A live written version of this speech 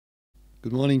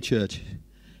Good morning, church.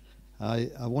 I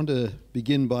want to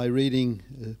begin by reading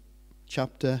a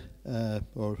chapter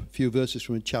or a few verses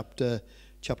from chapter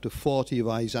 40 of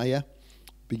Isaiah,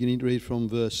 beginning to read from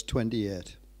verse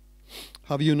 28.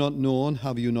 Have you not known,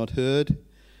 have you not heard?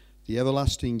 The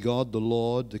everlasting God, the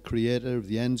Lord, the creator of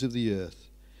the ends of the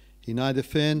earth. He neither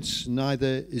faints,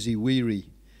 neither is he weary.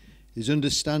 His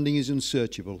understanding is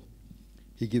unsearchable.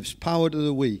 He gives power to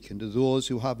the weak, and to those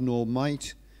who have no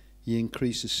might he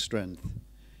increases strength.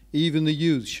 Even the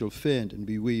youth shall faint and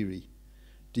be weary.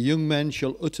 The young men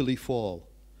shall utterly fall.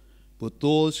 But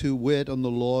those who wait on the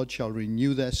Lord shall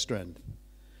renew their strength.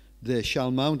 They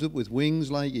shall mount up with wings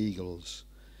like eagles.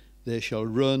 They shall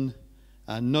run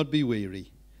and not be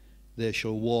weary. They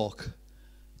shall walk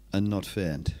and not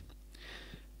faint.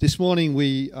 This morning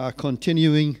we are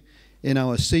continuing in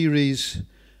our series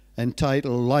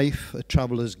entitled Life, a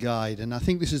Traveller's Guide. And I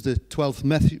think this is the 12th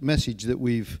message that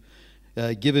we've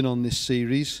given on this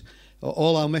series.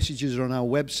 All our messages are on our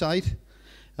website,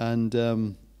 and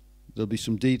there'll be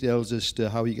some details as to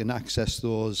how you can access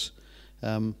those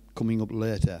coming up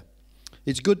later.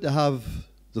 It's good to have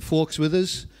the folks with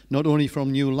us, not only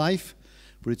from New Life,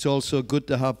 but it's also good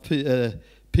to have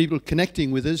people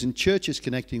connecting with us and churches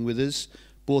connecting with us,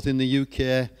 both in the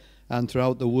UK and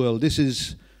throughout the world. This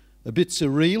is a bit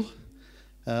surreal.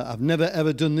 I've never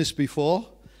ever done this before.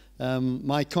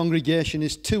 My congregation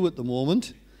is 2 at the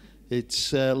moment.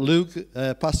 It's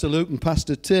Pastor Luke and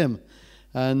Pastor Tim.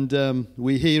 And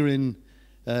we're here in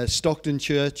Stockton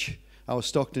Church, our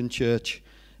Stockton Church.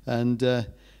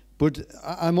 But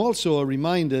I'm also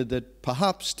reminded that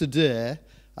perhaps today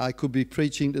I could be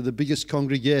preaching to the biggest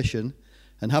congregation,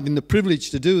 and having the privilege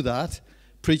to do that,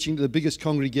 preaching to the biggest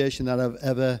congregation that I've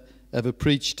ever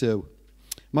preached to.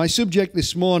 My subject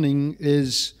this morning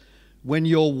is when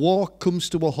your walk comes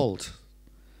to a halt,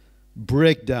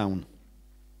 breakdown.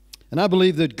 And I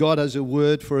believe that God has a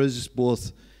word for us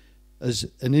both as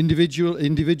an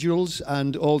individuals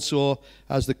and also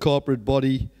as the corporate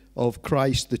body of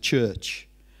Christ, the church.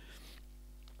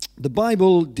 The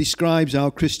Bible describes our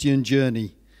Christian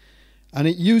journey, and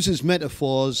it uses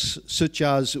metaphors such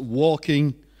as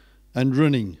walking and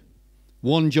running.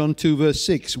 1 John 2 verse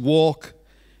 6, walk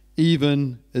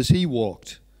even as he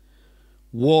walked.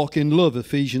 Walk in love,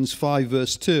 Ephesians 5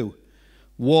 verse 2.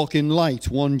 Walk in light,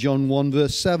 1 John 1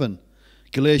 verse 7.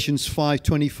 Galatians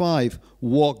 5:25,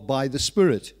 walk by the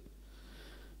Spirit.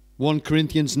 1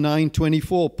 Corinthians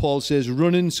 9:24, Paul says,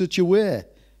 run in such a way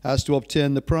as to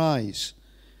obtain the prize.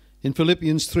 In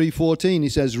Philippians 3:14, he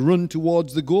says, run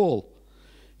towards the goal.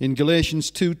 In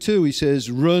Galatians 2:2, he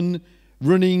says,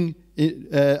 running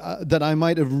that I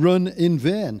might have run in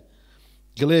vain.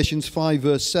 Galatians 5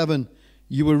 verse 7,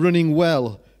 you were running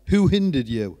well. Who hindered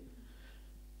you?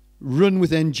 Run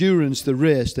with endurance the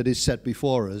race that is set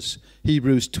before us.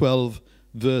 Hebrews 12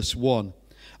 verse 1.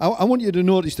 I want you to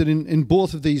notice that in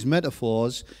both of these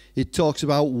metaphors, it talks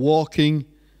about walking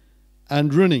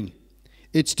and running.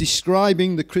 It's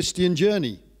describing the Christian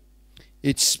journey.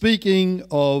 It's speaking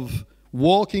of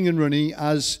walking and running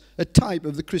as a type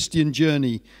of the Christian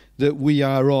journey that we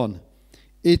are on.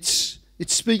 It's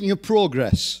speaking of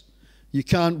progress. You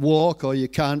can't walk or you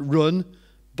can't run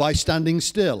by standing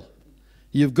still.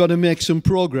 You've got to make some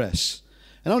progress.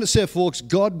 And I want to say, folks,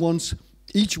 God wants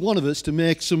each one of us to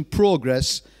make some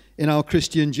progress in our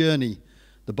Christian journey.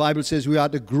 The Bible says we are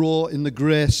to grow in the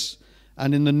grace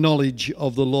and in the knowledge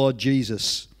of the Lord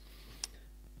Jesus.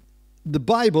 The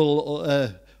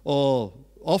Bible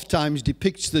oftentimes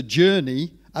depicts the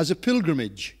journey as a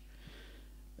pilgrimage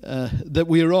that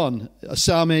we are on.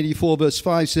 Psalm 84 verse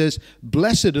 5 says,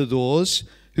 blessed are those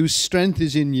whose strength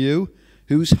is in you,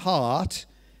 whose heart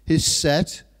is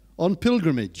set on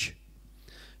pilgrimage.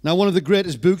 Now, one of the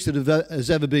greatest books that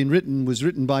has ever been written was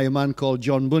written by a man called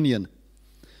John Bunyan.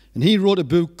 And he wrote a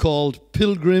book called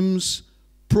Pilgrim's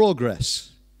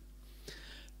Progress,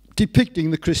 depicting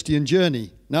the Christian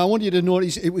journey. Now, I want you to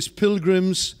notice it was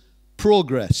Pilgrim's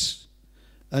Progress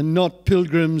and not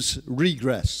Pilgrim's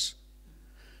Regress.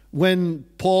 When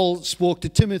Paul spoke to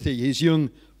Timothy, his young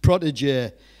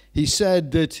protege, he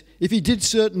said that if he did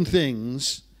certain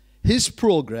things, his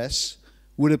progress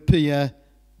would appear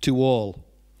to all.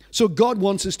 So God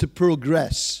wants us to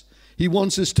progress. He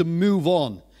wants us to move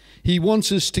on. He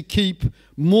wants us to keep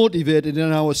motivated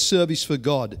in our service for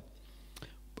God.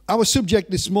 Our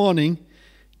subject this morning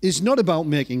is not about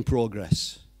making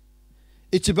progress.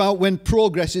 It's about when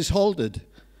progress is halted,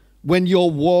 when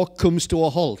your walk comes to a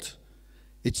halt.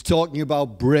 It's talking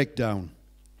about breakdown.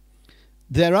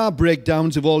 There are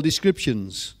breakdowns of all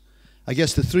descriptions. I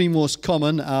guess the 3 most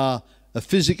common are a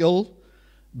physical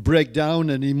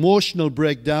breakdown, an emotional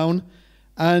breakdown,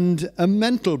 and a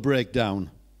mental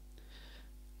breakdown.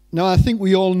 Now, I think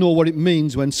we all know what it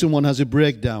means when someone has a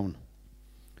breakdown.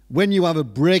 When you have a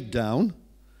breakdown,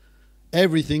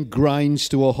 everything grinds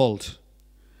to a halt.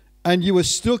 And you are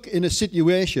stuck in a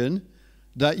situation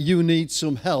that you need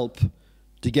some help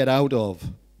to get out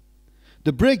of.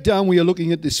 The breakdown we are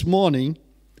looking at this morning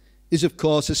is, of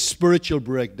course, a spiritual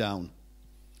breakdown.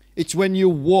 It's when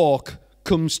your walk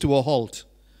comes to a halt,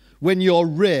 when your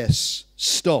race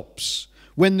stops,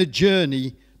 when the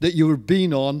journey that you have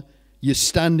been on, you're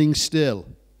standing still.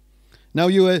 Now,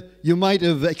 you might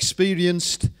have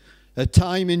experienced a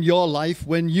time in your life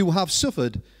when you have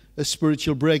suffered a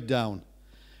spiritual breakdown.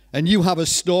 And you have a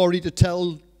story to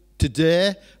tell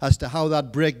today as to how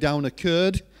that breakdown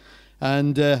occurred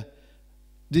and the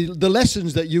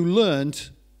lessons that you learned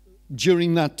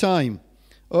during that time.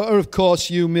 Or, of course,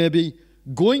 you may be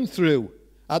going through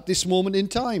at this moment in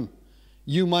time.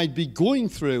 You might be going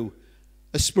through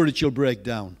a spiritual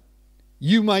breakdown.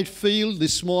 You might feel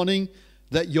this morning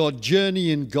that your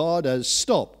journey in God has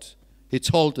stopped. It's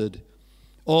halted.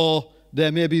 Or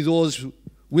there may be those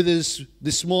with us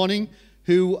this morning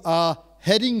who are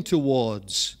heading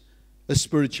towards a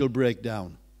spiritual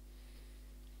breakdown.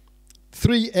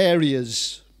 3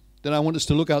 areas that I want us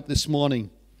to look at this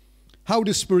morning. How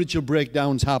do spiritual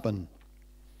breakdowns happen?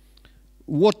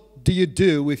 What do you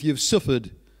do if you've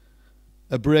suffered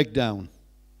a breakdown?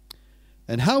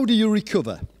 And how do you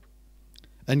recover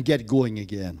and get going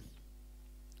again?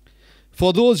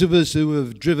 For those of us who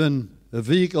have driven a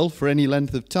vehicle for any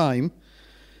length of time,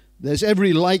 there's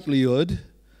every likelihood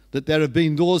that there have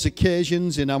been those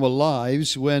occasions in our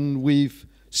lives when we've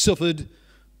suffered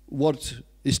what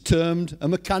is termed a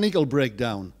mechanical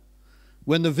breakdown.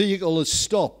 When the vehicle has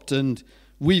stopped and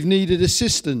we've needed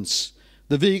assistance.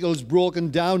 The vehicle's broken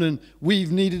down and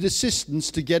we've needed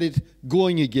assistance to get it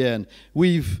going again.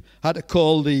 We've had to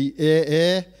call the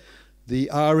AA, the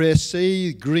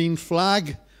RAC, green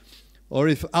flag, or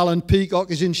if Alan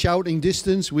Peacock is in shouting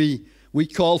distance, we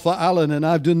call for Alan, and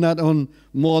I've done that on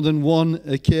more than one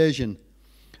occasion.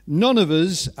 None of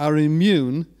us are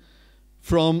immune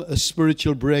from a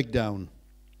spiritual breakdown.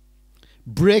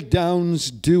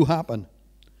 Breakdowns do happen,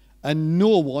 and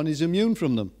no one is immune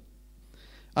from them.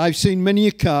 I've seen many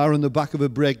a car on the back of a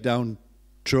breakdown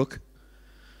truck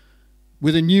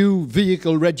with a new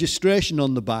vehicle registration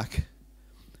on the back,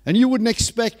 and you wouldn't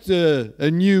expect a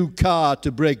new car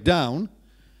to break down,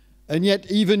 and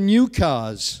yet even new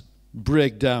cars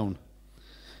break down.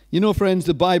 You know, friends,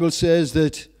 the Bible says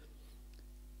that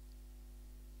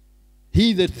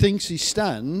he that thinks he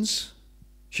stands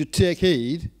should take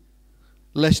heed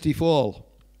lest he fall.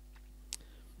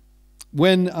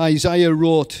 When Isaiah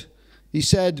wrote, he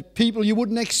said, people you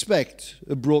wouldn't expect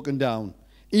have broken down.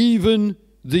 Even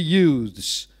the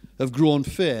youths have grown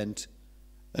faint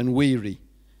and weary.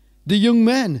 The young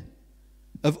men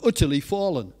have utterly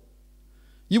fallen.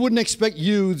 You wouldn't expect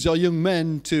youths or young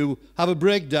men to have a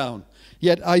breakdown.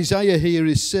 Yet Isaiah here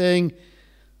is saying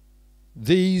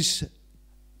these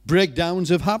breakdowns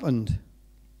have happened.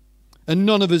 And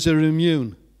none of us are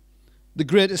immune. The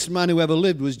greatest man who ever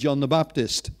lived was John the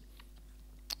Baptist.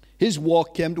 His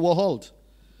walk came to a halt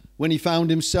when he found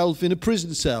himself in a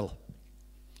prison cell,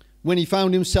 when he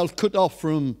found himself cut off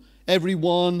from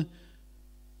everyone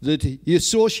that he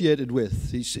associated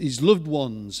with, his loved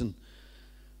ones, and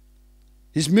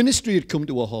his ministry had come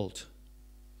to a halt.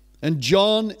 And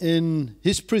John, in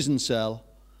his prison cell,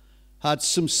 had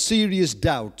some serious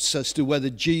doubts as to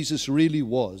whether Jesus really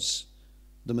was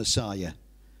the Messiah.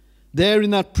 There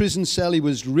in that prison cell, he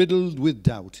was riddled with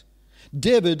doubt.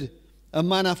 David, a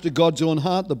man after God's own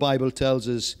heart, the Bible tells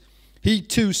us, he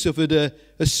too suffered a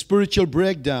spiritual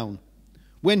breakdown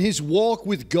when his walk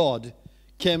with God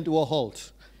came to a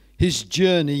halt. His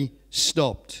journey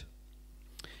stopped.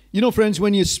 You know, friends,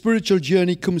 when your spiritual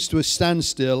journey comes to a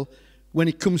standstill, when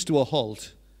it comes to a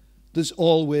halt, there's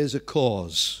always a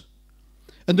cause.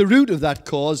 And the root of that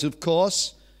cause, of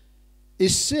course,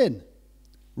 is sin.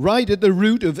 Right at the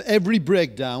root of every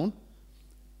breakdown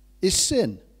is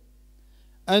sin.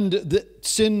 And the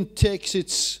sin takes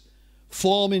its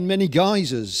form in many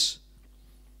guises.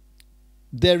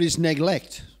 There is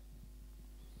neglect.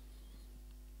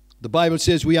 The Bible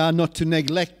says we are not to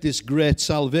neglect this great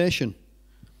salvation.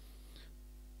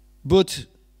 But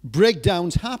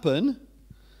breakdowns happen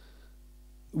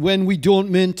when we don't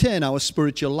maintain our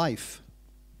spiritual life.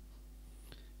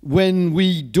 When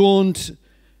we don't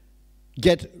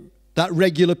get that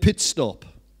regular pit stop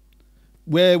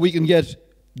where we can get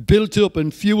built up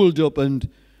and fueled up and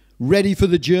ready for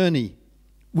the journey.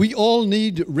 We all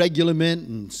need regular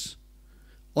maintenance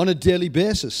on a daily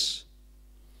basis.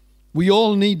 We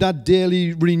all need that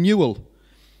daily renewal,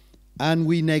 and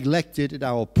we neglect it at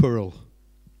our peril.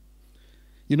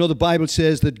 You know, the Bible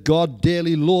says that God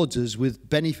daily loads us with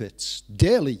benefits.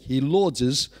 Daily, he loads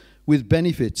us with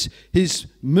benefits. His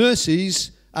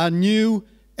mercies are new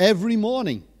every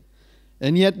morning.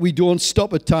 And yet we don't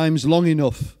stop at times long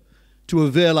enough to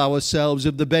avail ourselves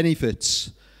of the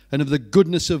benefits and of the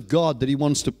goodness of God that he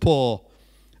wants to pour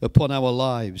upon our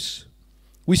lives.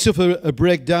 We suffer a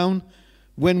breakdown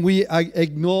when we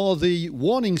ignore the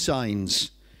warning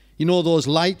signs. You know, those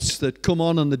lights that come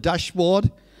on the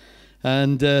dashboard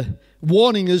and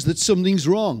warning us that something's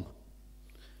wrong.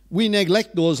 We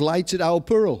neglect those lights at our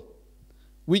peril.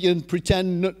 We can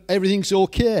pretend everything's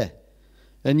okay.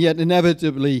 And yet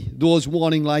inevitably those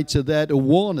warning lights are there to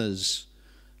warn us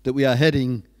that we are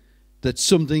heading, that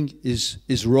something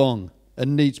is wrong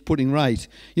and needs putting right.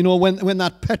 You know, when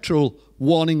that petrol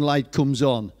warning light comes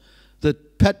on,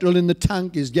 that petrol in the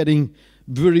tank is getting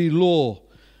very low,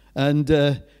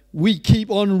 and we keep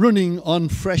on running on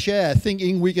fresh air,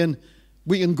 thinking we can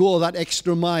go that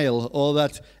extra mile or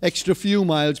that extra few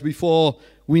miles before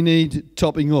we need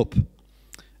topping up.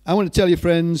 I want to tell you,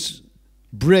 friends,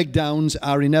 breakdowns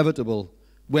are inevitable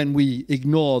when we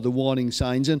ignore the warning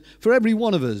signs. And for every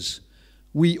one of us,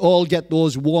 we all get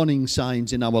those warning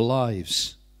signs in our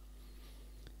lives.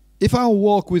 In our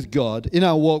walk with God, if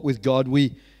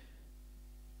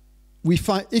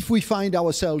we find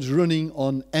ourselves running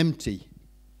on empty,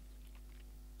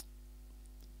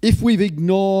 if we've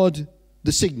ignored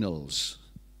the signals,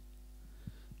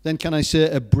 then can I say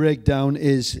a breakdown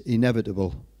is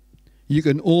inevitable. You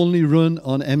can only run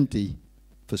on empty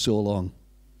for so long.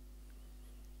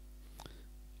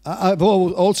 I've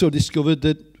also discovered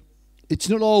that it's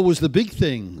not always the big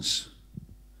things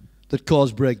that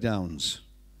cause breakdowns.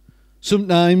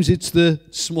 Sometimes it's the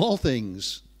small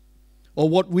things, or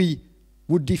what we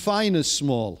would define as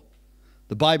small.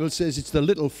 The Bible says it's the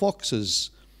little foxes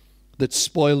that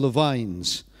spoil the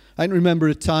vines. I can remember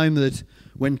a time that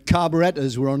when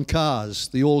carburetors were on cars,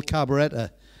 the old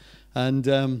carburetor, and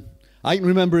I can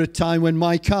remember a time when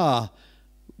my car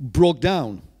broke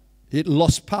down. It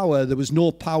lost power. There was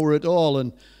no power at all.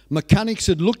 And mechanics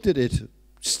had looked at it,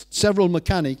 several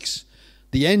mechanics.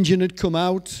 The engine had come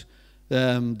out.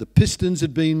 The pistons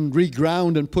had been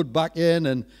reground and put back in.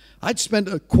 And I'd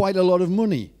spent quite a lot of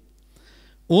money,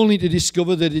 only to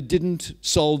discover that it didn't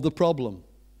solve the problem.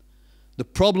 The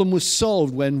problem was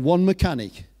solved when one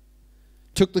mechanic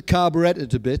took the carburetor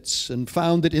to bits and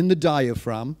found that in the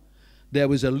diaphragm there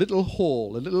was a little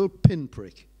hole, a little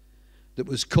pinprick that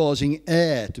was causing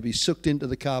air to be sucked into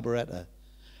the carburetor.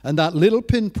 And that little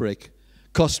pinprick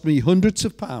cost me hundreds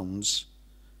of pounds.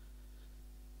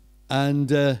 And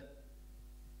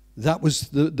that was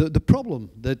the problem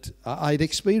that I'd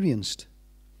experienced.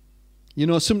 You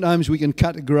know, sometimes we can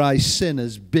categorize sin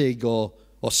as big or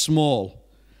small.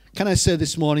 Can I say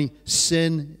this morning,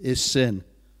 sin is sin.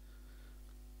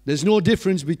 There's no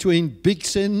difference between big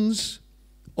sins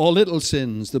or little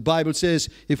sins. The Bible says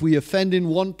if we offend in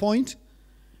one point,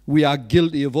 we are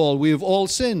guilty of all. We have all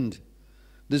sinned.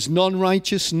 There's none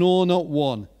righteous, no, not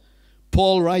one.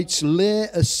 Paul writes, lay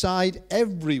aside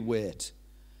every weight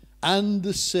and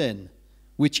the sin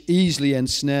which easily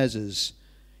ensnares us.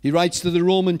 He writes to the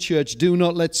Roman church, do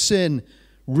not let sin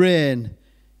reign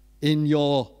in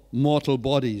your mortal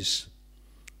bodies.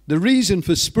 The reason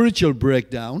for spiritual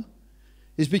breakdown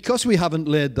is because we haven't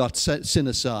laid that sin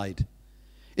aside.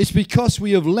 It's because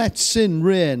we have let sin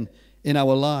reign in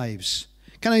our lives.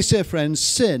 Can I say, friends,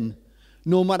 sin,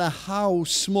 no matter how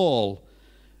small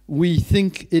we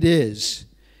think it is,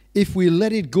 if we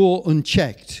let it go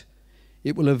unchecked,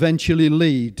 it will eventually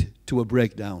lead to a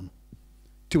breakdown,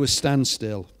 to a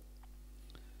standstill.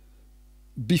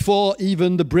 Before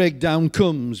even the breakdown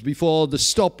comes, before the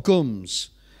stop comes,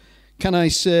 can I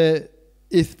say,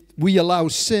 if we allow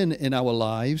sin in our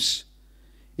lives,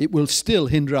 it will still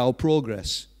hinder our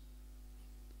progress.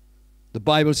 The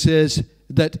Bible says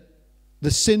that the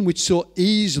sin which so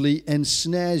easily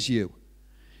ensnares you.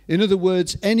 In other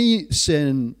words, any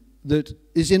sin that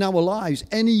is in our lives,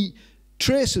 any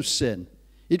trace of sin,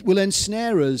 it will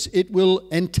ensnare us, it will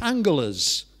entangle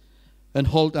us and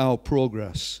halt our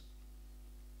progress.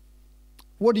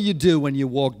 What do you do when your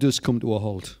walk does come to a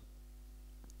halt?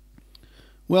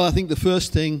 Well, I think the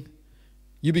first thing,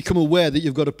 you become aware that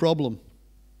you've got a problem.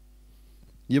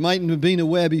 You mightn't have been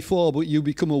aware before, but you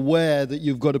become aware that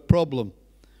you've got a problem.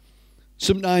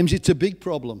 Sometimes it's a big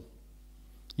problem.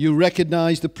 You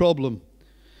recognize the problem.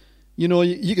 You know,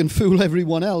 you can fool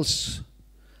everyone else,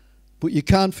 but you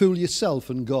can't fool yourself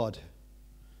and God.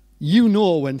 You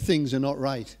know when things are not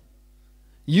right.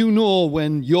 You know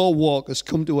when your walk has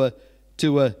come to a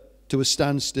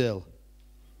standstill.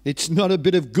 It's not a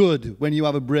bit of good when you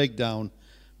have a breakdown,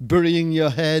 burying your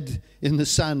head in the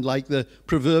sand like the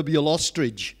proverbial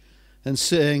ostrich and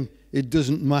saying it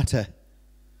doesn't matter.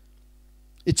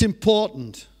 It's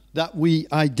important that we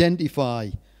identify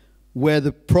where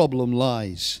the problem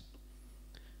lies.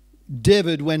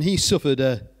 David, when he suffered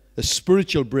a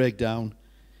spiritual breakdown,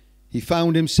 he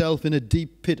found himself in a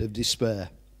deep pit of despair.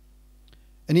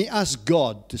 And he asked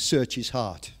God to search his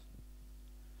heart.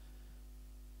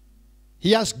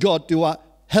 He asked God to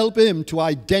help him to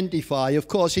identify. Of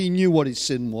course, he knew what his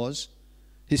sin was.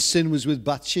 His sin was with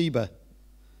Bathsheba.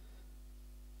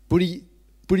 But he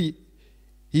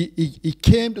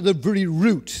came to the very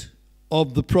root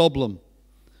of the problem.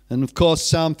 And of course,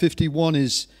 Psalm 51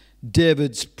 is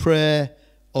David's prayer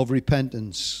of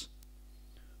repentance.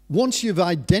 Once you've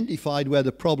identified where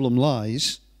the problem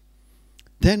lies,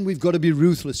 then we've got to be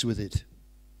ruthless with it.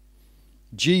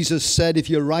 Jesus said, if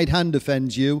your right hand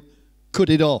offends you, cut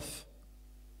it off.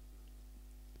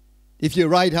 If your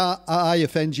right eye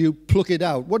offends you, pluck it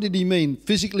out. What did he mean?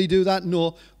 Physically do that?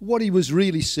 No. What he was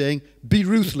really saying, be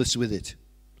ruthless with it.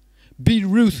 Be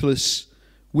ruthless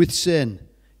with sin.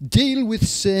 Deal with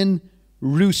sin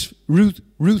ruthlessly.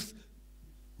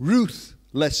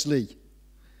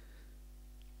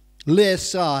 Lay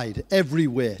aside every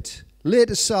weight. Lay it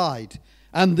aside.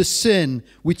 And the sin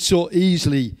which so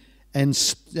easily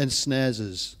ensnares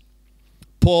us.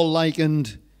 Paul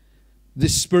likened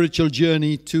this spiritual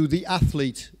journey to the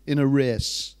athlete in a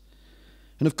race.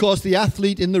 And of course, the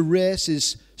athlete in the race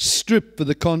is stripped for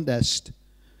the contest,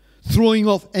 throwing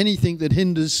off anything that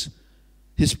hinders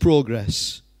his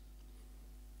progress.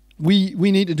 We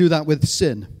need to do that with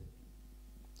sin.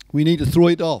 We need to throw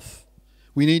it off.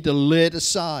 We need to lay it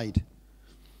aside.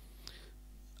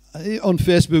 On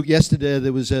Facebook yesterday,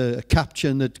 there was a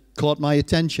caption that caught my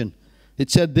attention. It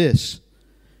said this: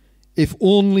 if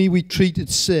only we treated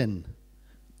sin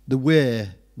the way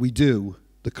we do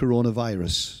the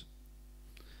coronavirus.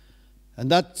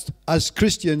 And that, as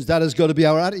Christians, that has got to be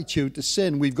our attitude to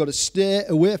sin. We've got to stay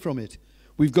away from it.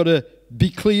 We've got to be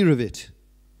clear of it.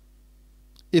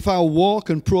 If our walk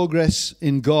and progress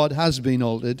in God has been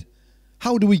altered,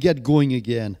 how do we get going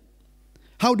again?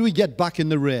 How do we get back in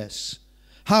the race?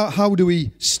 How do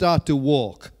we start to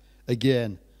walk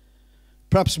again?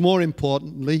 Perhaps more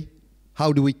importantly,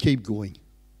 how do we keep going?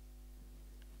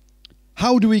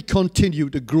 How do we continue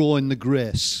to grow in the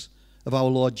grace of our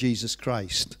Lord Jesus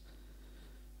Christ?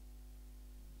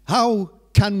 How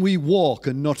can we walk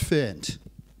and not faint?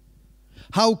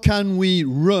 How can we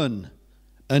run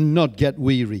and not get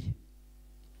weary?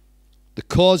 The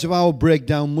cause of our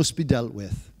breakdown must be dealt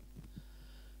with.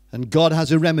 And God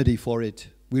has a remedy for it.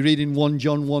 We read in 1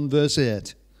 John 1 verse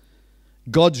 8.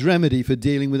 God's remedy for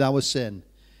dealing with our sin.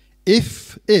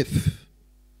 If,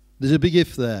 there's a big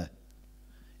if there.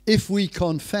 If we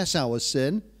confess our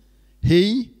sin,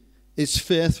 He is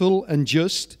faithful and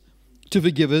just to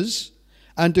forgive us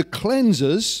and to cleanse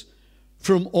us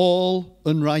from all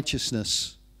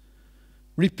unrighteousness.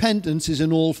 Repentance is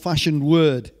an old-fashioned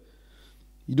word.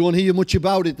 You don't hear much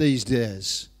about it these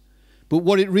days. But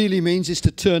what it really means is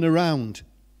to turn around.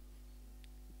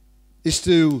 Is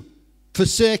to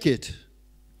forsake it.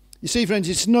 You see, friends,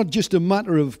 it's not just a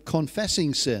matter of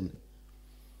confessing sin.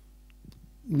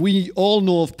 We all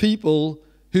know of people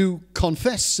who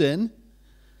confess sin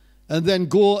and then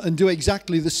go and do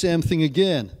exactly the same thing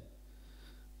again.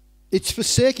 It's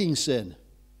forsaking sin.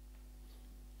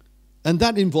 And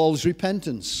that involves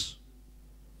repentance.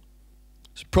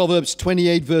 Proverbs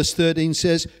 28 verse 13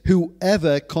 says,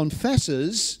 whoever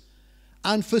confesses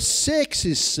and forsakes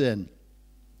his sin.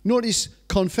 Notice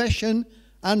confession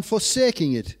and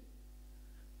forsaking it.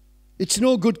 It's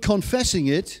no good confessing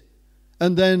it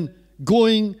and then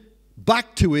going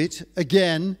back to it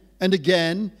again and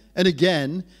again and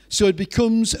again, so it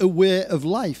becomes a way of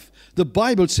life. The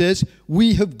Bible says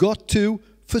we have got to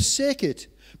forsake it,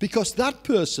 because that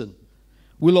person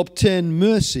will obtain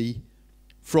mercy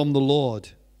from the Lord.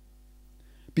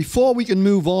 Before we can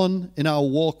move on in our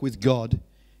walk with God,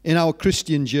 in our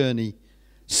Christian journey,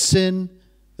 sin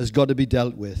has got to be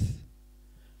dealt with.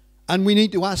 And we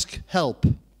need to ask help.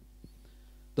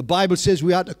 The Bible says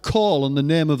we are to call on the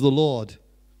name of the Lord.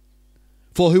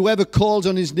 For whoever calls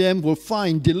on His name will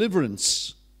find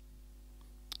deliverance.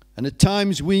 And at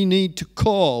times we need to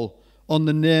call on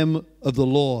the name of the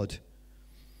Lord.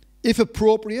 If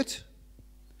appropriate,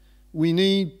 we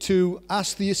need to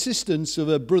ask the assistance of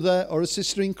a brother or a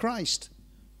sister in Christ.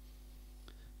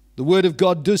 The Word of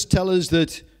God does tell us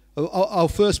that our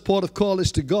first port of call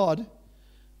is to God,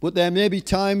 But there may be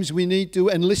times we need to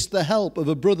enlist the help of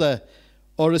a brother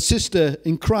or a sister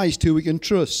in Christ who we can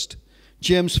trust.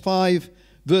 James 5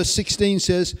 verse 16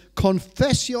 says,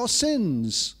 confess your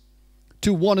sins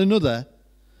to one another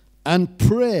and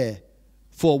pray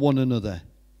for one another.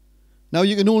 Now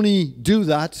you can only do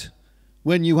that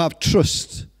when you have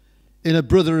trust in a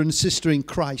brother and sister in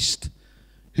Christ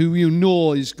who you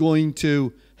know is going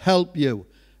to help you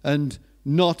and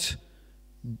not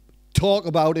talk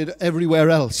about it everywhere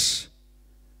else.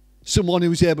 Someone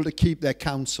who's able to keep their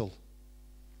counsel.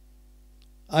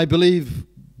 I believe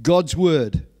God's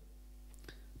word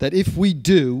that if we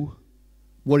do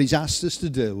what he's asked us to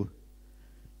do,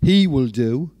 he will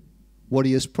do what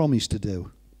he has promised to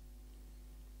do.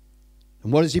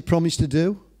 And what has he promised to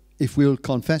do? If we'll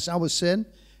confess our sin,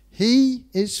 he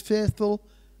is faithful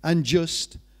and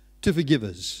just to forgive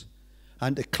us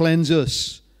and to cleanse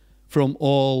us from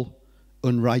all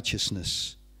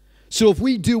unrighteousness. So if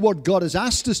we do what God has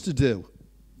asked us to do,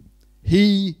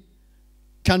 he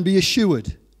can be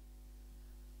assured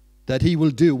that he will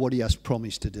do what he has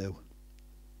promised to do.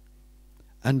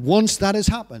 And once that has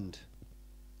happened,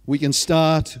 we can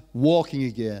start walking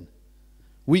again.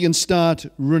 We can start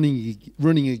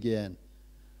running again.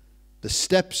 The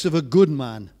steps of a good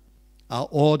man are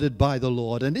ordered by the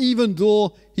Lord. And even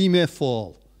though he may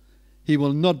fall, he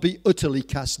will not be utterly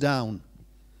cast down,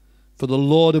 for the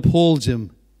Lord upholds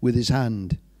him with his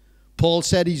hand. Paul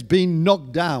said he's been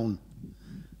knocked down,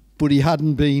 but he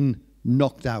hadn't been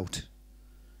knocked out.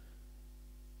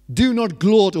 Do not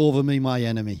gloat over me, my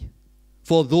enemy,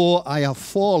 for though I have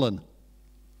fallen,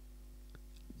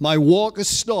 my walk has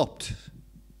stopped,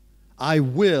 I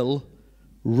will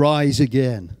rise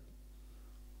again.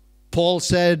 Paul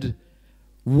said,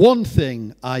 one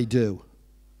thing I do,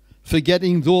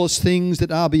 forgetting those things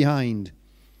that are behind,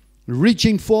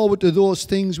 reaching forward to those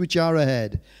things which are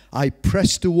ahead, I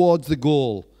press towards the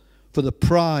goal for the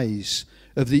prize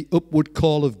of the upward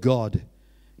call of God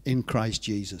in Christ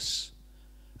Jesus.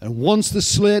 And once the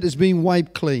slate has been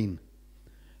wiped clean,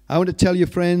 I want to tell you,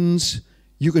 friends,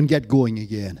 you can get going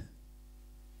again.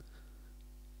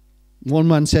 One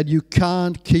man said, you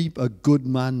can't keep a good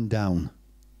man down.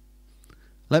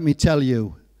 Let me tell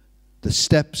you, the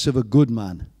steps of a good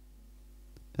man.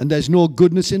 And there's no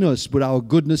goodness in us, but our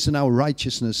goodness and our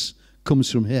righteousness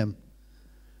comes from him.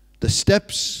 The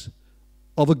steps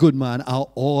of a good man are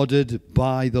ordered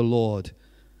by the Lord.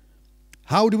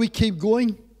 How do we keep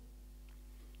going?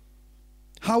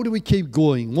 How do we keep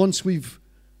going once we've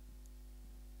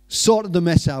sorted the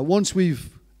mess out, once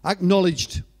we've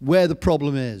acknowledged where the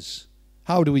problem is?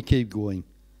 How do we keep going?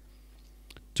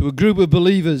 To a group of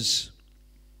believers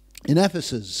in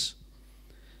Ephesus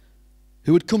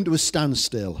who had come to a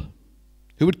standstill,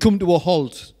 who had come to a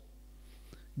halt,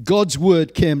 God's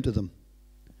word came to them.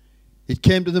 It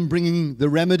came to them bringing the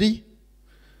remedy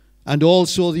and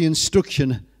also the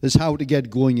instruction as how to get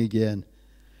going again.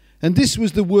 And this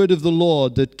was the word of the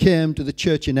Lord that came to the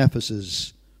church in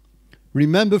Ephesus.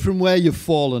 Remember from where you've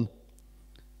fallen,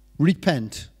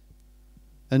 repent,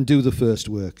 and do the first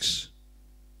works.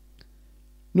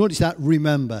 Notice that,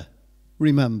 remember.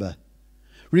 Remember.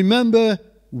 Remember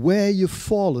where you've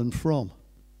fallen from.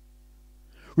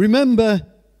 Remember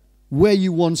where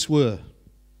you once were.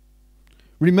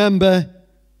 Remember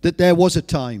that there was a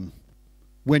time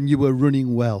when you were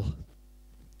running well.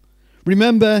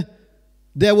 Remember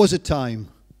there was a time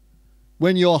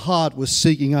when your heart was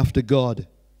seeking after God.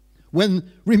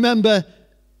 Remember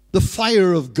the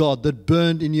fire of God that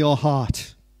burned in your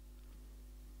heart.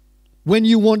 When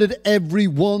you wanted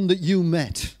everyone that you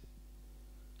met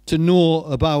to know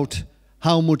about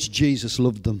how much Jesus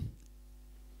loved them.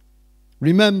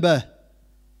 Remember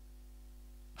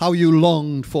how you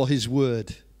longed for his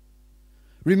word.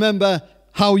 Remember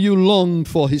how you longed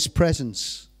for his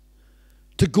presence.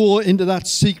 To go into that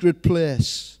secret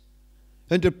place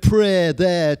and to pray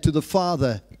there to the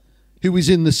Father who is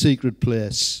in the secret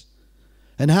place.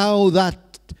 And how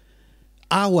that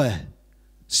hour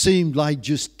seemed like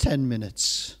just 10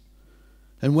 minutes.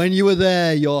 And when you were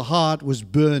there, your heart was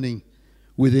burning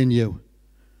within you.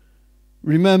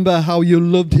 Remember how you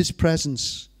loved his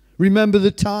presence. Remember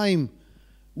the time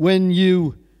when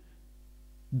you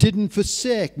didn't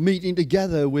forsake meeting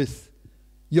together with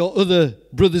your other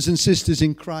brothers and sisters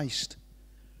in Christ.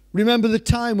 Remember the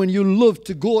time when you loved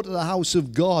to go to the house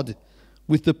of God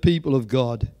with the people of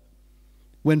God.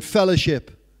 When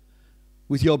fellowship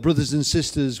with your brothers and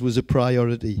sisters was a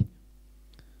priority.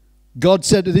 God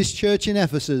said to this church in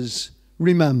Ephesus,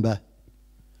 remember.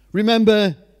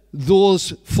 Remember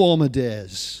those former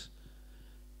days.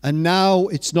 And now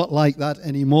it's not like that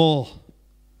anymore.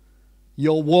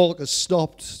 Your walk has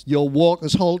stopped. Your walk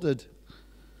has halted.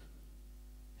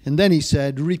 And then he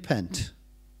said, repent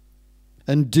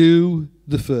and do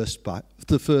the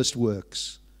first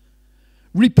works.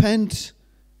 Repent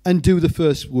and do the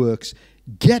first works.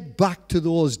 Get back to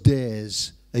those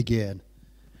days again.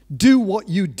 Do what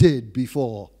you did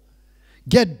before.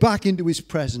 Get back into his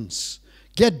presence.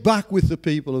 Get back with the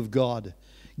people of God.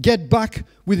 Get back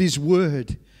with his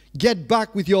word. Get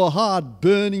back with your heart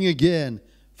burning again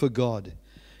for God.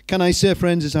 Can I say,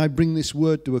 friends, as I bring this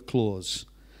word to a close,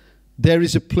 there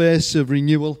is a place of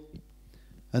renewal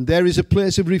and there is a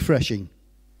place of refreshing.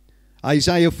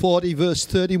 Isaiah 40 verse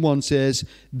 31 says,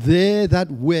 they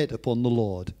that wait upon the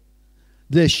Lord,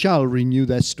 they shall renew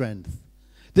their strength.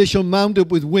 They shall mount up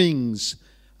with wings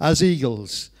as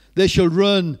eagles. They shall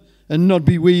run and not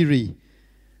be weary.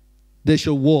 They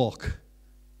shall walk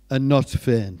and not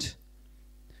faint.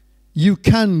 You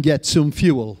can get some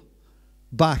fuel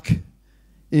back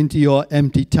into your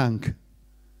empty tank.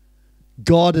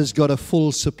 God has got a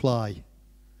full supply.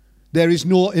 There is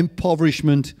no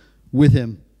impoverishment with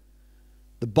him.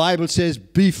 The Bible says,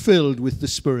 be filled with the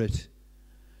Spirit.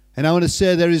 And I want to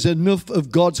say there is enough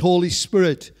of God's Holy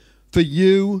Spirit for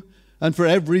you and for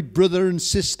every brother and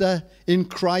sister in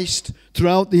Christ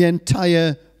throughout the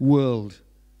entire world.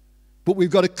 But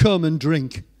we've got to come and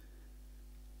drink.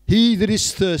 He that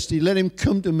is thirsty, let him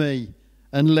come to me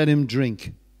and let him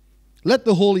drink. Let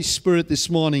the Holy Spirit this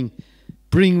morning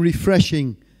bring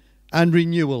refreshing and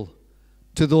renewal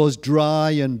to those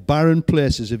dry and barren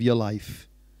places of your life.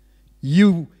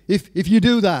 If you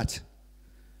do that,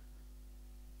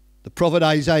 the prophet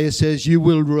Isaiah says, you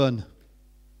will run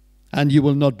and you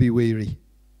will not be weary.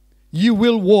 You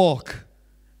will walk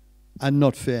and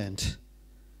not faint.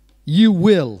 You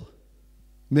will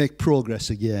make progress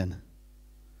again.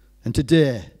 And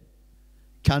today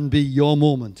can be your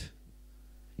moment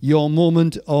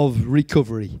of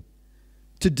recovery.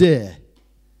 Today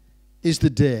is the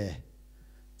day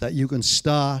that you can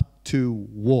start to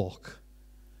walk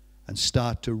and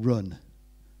start to run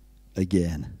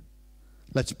again.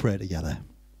 Let's pray together.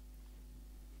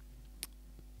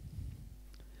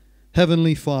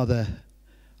 Heavenly Father,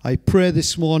 I pray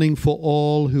this morning for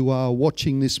all who are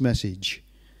watching this message,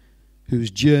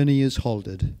 whose journey is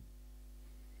halted,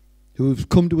 who have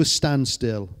come to a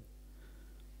standstill.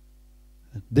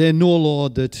 They know,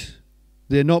 Lord, that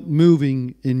they're not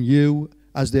moving in you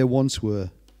as they once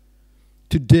were.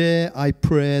 Today, I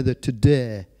pray that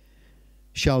today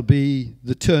shall be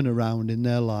the turnaround in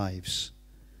their lives.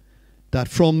 That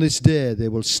from this day they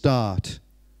will start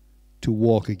to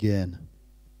walk again.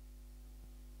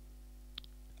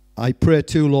 I pray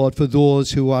too, Lord, for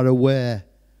those who are aware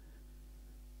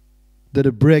that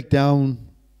a breakdown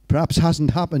perhaps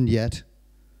hasn't happened yet,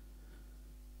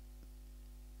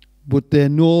 but they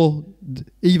know,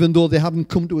 even though they haven't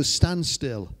come to a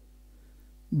standstill,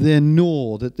 they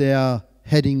know that they are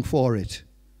heading for it.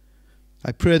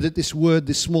 I pray that this word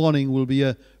this morning will be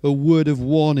a word of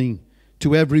warning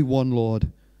to everyone,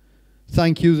 Lord.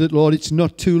 Thank you that, Lord, it's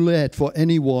not too late for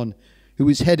anyone who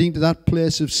is heading to that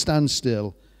place of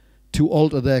standstill to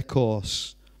alter their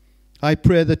course. I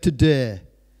pray that today,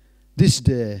 this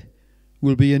day,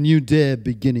 will be a new day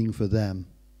beginning for them.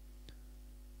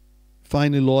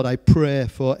 Finally, Lord, I pray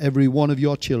for every one of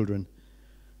your children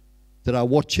that are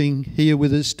watching here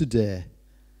with us today,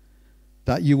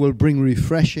 that you will bring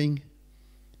refreshing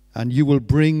and you will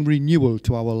bring renewal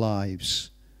to our lives.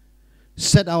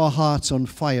 Set our hearts on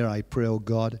fire, I pray, O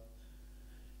God.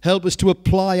 Help us to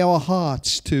apply our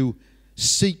hearts to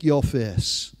seek your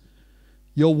face.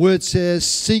 Your word says,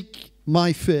 seek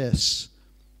my face.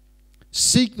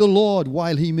 Seek the Lord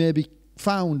while he may be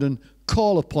found, and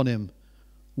call upon him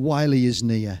while he is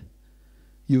near.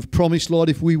 You've promised, Lord,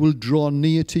 if we will draw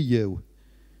near to you,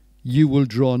 you will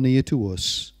draw near to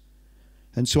us.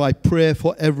 And so I pray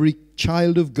for every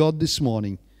child of God this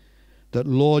morning that,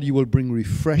 Lord, you will bring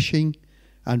refreshing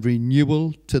and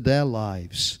renewal to their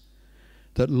lives.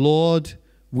 That, Lord,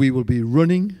 we will be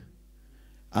running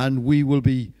and we will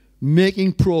be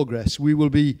making progress. We will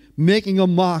be making a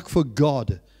mark for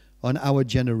God on our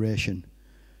generation.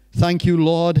 Thank you,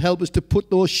 Lord. Help us to put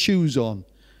those shoes on,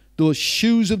 those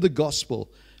shoes of the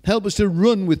gospel. Help us to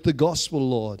run with the gospel,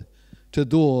 Lord, to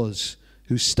those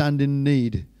who stand in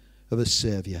need of a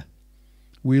Savior.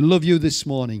 We love you this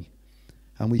morning,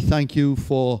 and we thank you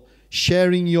for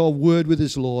sharing your word with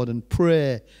us, Lord, and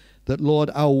pray that, Lord,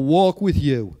 our walk with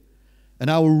you and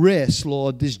our race,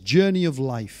 Lord, this journey of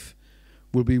life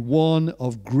will be one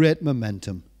of great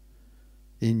momentum.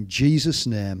 In Jesus'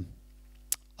 name,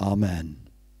 amen.